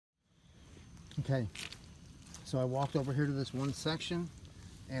Okay, so I walked over here to this one section,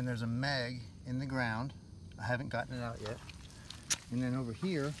 and there's a meg in the ground. I haven't gotten it out yet. And then over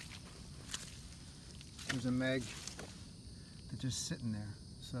here, there's a meg that's just sitting there.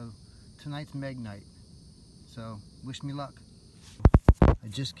 So tonight's meg night. So wish me luck. I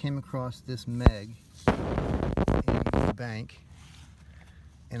just came across this meg in the bank,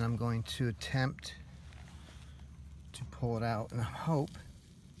 and I'm going to attempt to pull it out, and I hope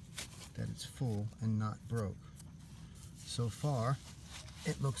that it's full and not broke. So far,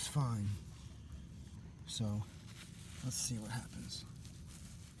 it looks fine. So let's see what happens.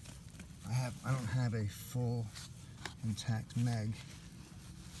 I don't have a full intact meg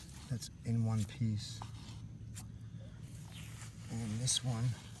that's in one piece. And this one,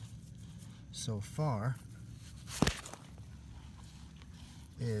 so far,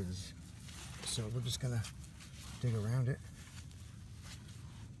 is. So we're just gonna dig around it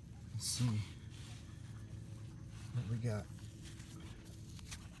and see what we got.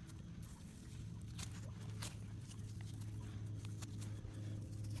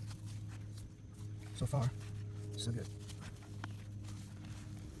 So far, so good.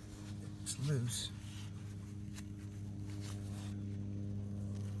 It's loose.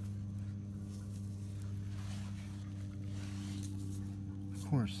 Of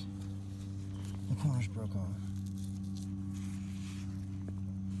course, the corners broke off.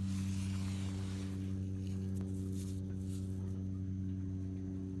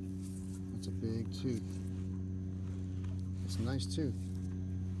 That's a big tooth. It's a nice tooth.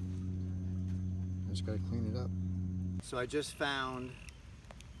 I just gotta clean it up. So I just found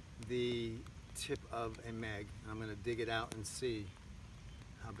the tip of a meg. I'm gonna dig it out and see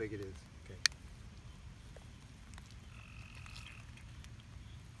how big it is. Okay.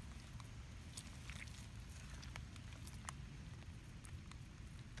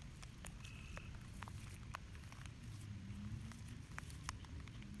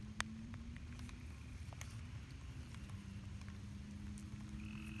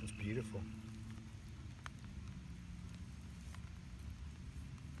 It's beautiful.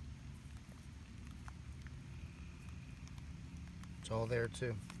 It's all there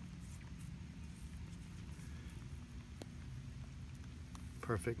too.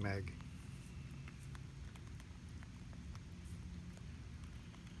 Perfect meg.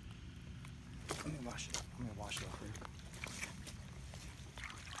 Let me wash it. I'm gonna wash it off here.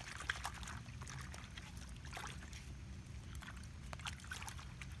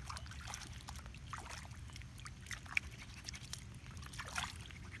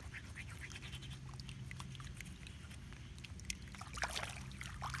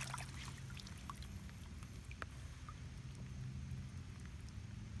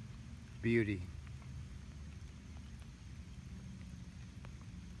 Beauty.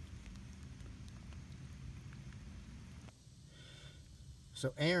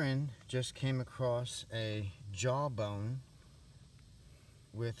 So Aaron just came across a jawbone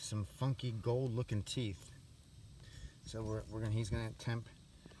with some funky gold looking teeth. So he's gonna attempt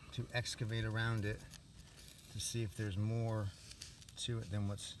to excavate around it to see if there's more to it than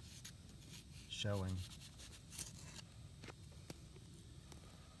what's showing.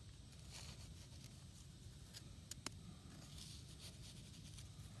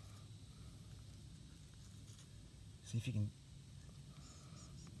 See if you can.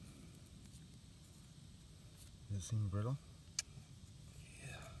 Does it seem brittle?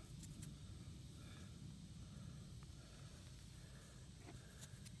 Yeah.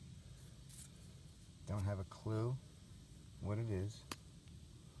 Don't have a clue what it is,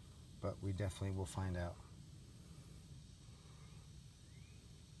 but we definitely will find out.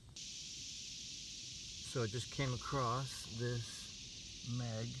 So I just came across this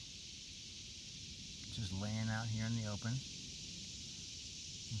meg just laying out here in the open.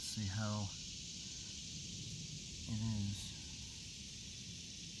 Let's see how it is.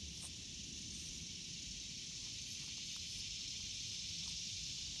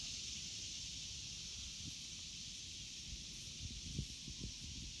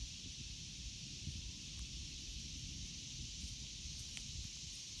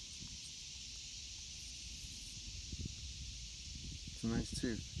 It's a nice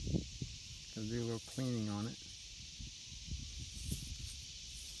tooth. Gotta do a little cleaning on it.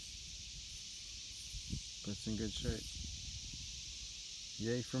 But it's in good shape.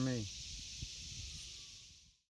 Yay for me.